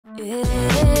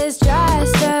It's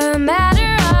just a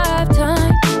matter of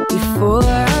time before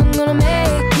I'm gonna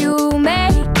make you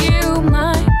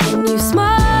mine. When you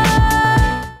smile.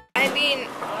 I mean,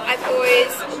 I've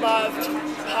always loved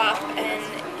pop and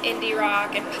indie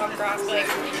rock and punk rock,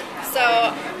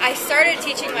 so I started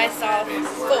teaching myself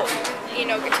folk,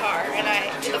 guitar, and I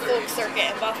did the folk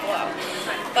circuit in Buffalo.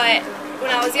 But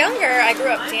when I was younger, I grew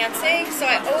up dancing, so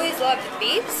I always loved the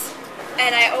beats,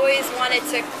 and I always wanted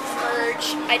to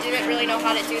merge. I didn't really know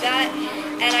how to do that,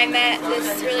 and I met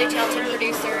this really talented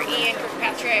producer, Ian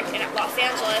Kirkpatrick, in Los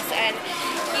Angeles, and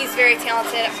he's very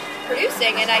talented at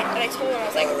producing, and I told him, I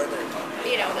was like,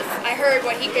 I heard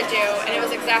what he could do, and it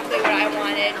was exactly what I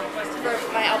wanted for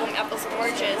my album Apples and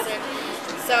Oranges, and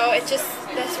so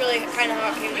that's really kind of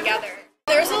how it came together.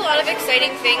 There's a lot of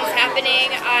exciting things happening.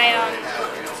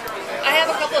 I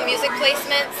have a couple of music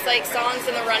placements, like songs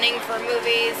in the running for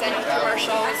movies and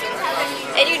commercials,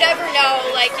 and you never know,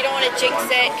 you don't want to jinx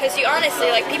it, because you honestly,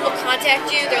 people contact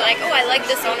you, they're like, oh, I like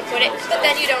this, I want to put it, but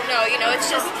then you don't know, it's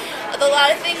just a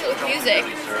lot of things with music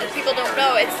that people don't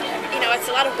know. It's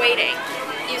a lot of waiting.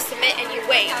 You submit and you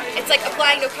wait. It's like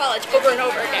applying to college over and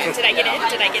over again. Did I get in?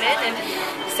 Did I get in? And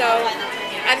so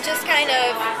I'm just kind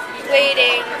of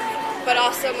waiting, but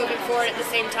also moving forward at the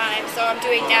same time. So I'm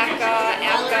doing NACA,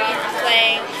 APCA,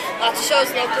 playing lots of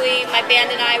shows locally. My band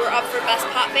and I were up for Best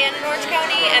Pop Band in Orange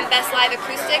County and Best Live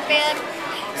Acoustic Band.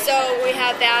 So we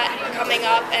have that coming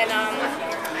up, and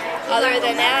other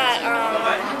than that,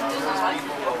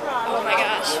 oh my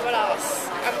gosh, what else?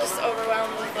 I'm just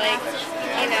overwhelmed with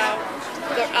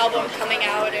the album coming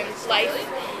out and life.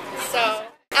 So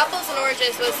Apples and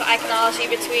Oranges was the iconology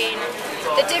between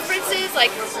the differences.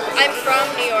 I'm from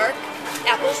New York,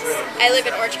 apples. I live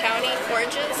in Orange County,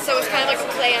 oranges. So it's kind of like a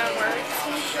play on words.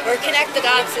 Or connect the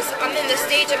dots is I'm in this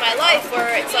stage in my life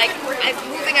where it's like I'm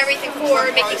moving everything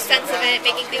forward, making sense of it,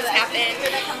 making things happen,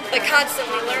 but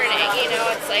constantly learning.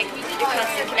 It's like you're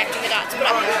constantly connecting the dots.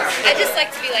 But I just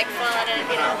like to be fun and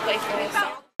playful.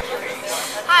 So.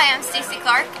 Hi, I'm Stacy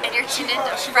Clark, and you're tuned in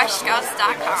to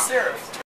FreshScouts.com.